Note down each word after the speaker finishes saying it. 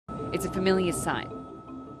It's a familiar sight.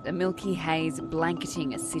 A milky haze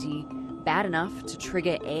blanketing a city, bad enough to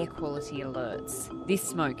trigger air quality alerts. This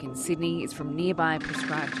smoke in Sydney is from nearby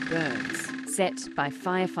prescribed burns, set by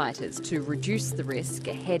firefighters to reduce the risk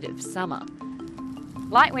ahead of summer.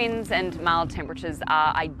 Light winds and mild temperatures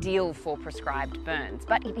are ideal for prescribed burns,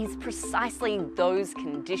 but it is precisely those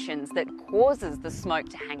conditions that causes the smoke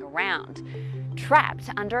to hang around, trapped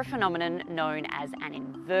under a phenomenon known as an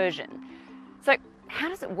inversion. So how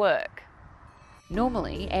does it work?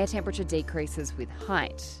 Normally, air temperature decreases with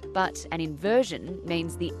height, but an inversion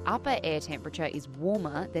means the upper air temperature is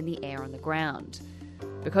warmer than the air on the ground.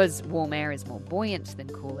 Because warm air is more buoyant than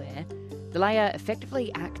cool air, the layer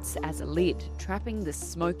effectively acts as a lid, trapping the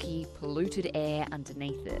smoky, polluted air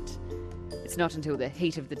underneath it. It's not until the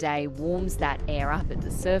heat of the day warms that air up at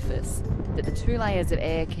the surface that the two layers of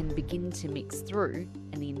air can begin to mix through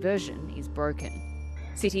and the inversion is broken.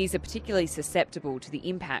 Cities are particularly susceptible to the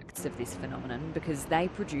impacts of this phenomenon because they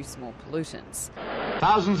produce more pollutants.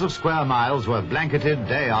 Thousands of square miles were blanketed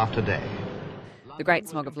day after day. The Great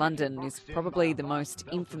Smog of London is probably the most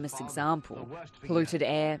infamous example. Polluted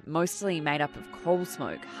air, mostly made up of coal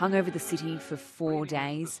smoke, hung over the city for 4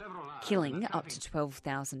 days, killing up to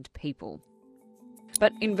 12,000 people.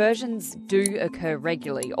 But inversions do occur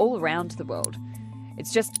regularly all around the world.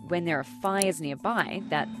 It's just when there are fires nearby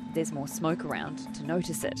that there's more smoke around to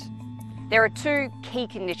notice it. There are two key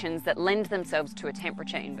conditions that lend themselves to a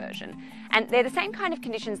temperature inversion, and they're the same kind of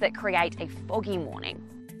conditions that create a foggy morning.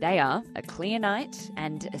 They are a clear night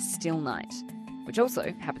and a still night, which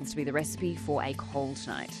also happens to be the recipe for a cold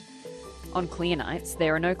night. On clear nights,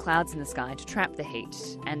 there are no clouds in the sky to trap the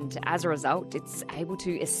heat, and as a result, it's able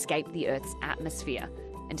to escape the Earth's atmosphere,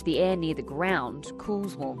 and the air near the ground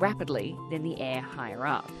cools more rapidly than the air higher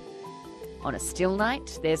up. On a still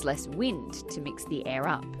night, there's less wind to mix the air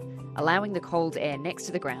up, allowing the cold air next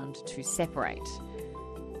to the ground to separate.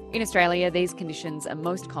 In Australia, these conditions are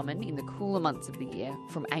most common in the cooler months of the year,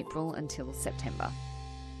 from April until September.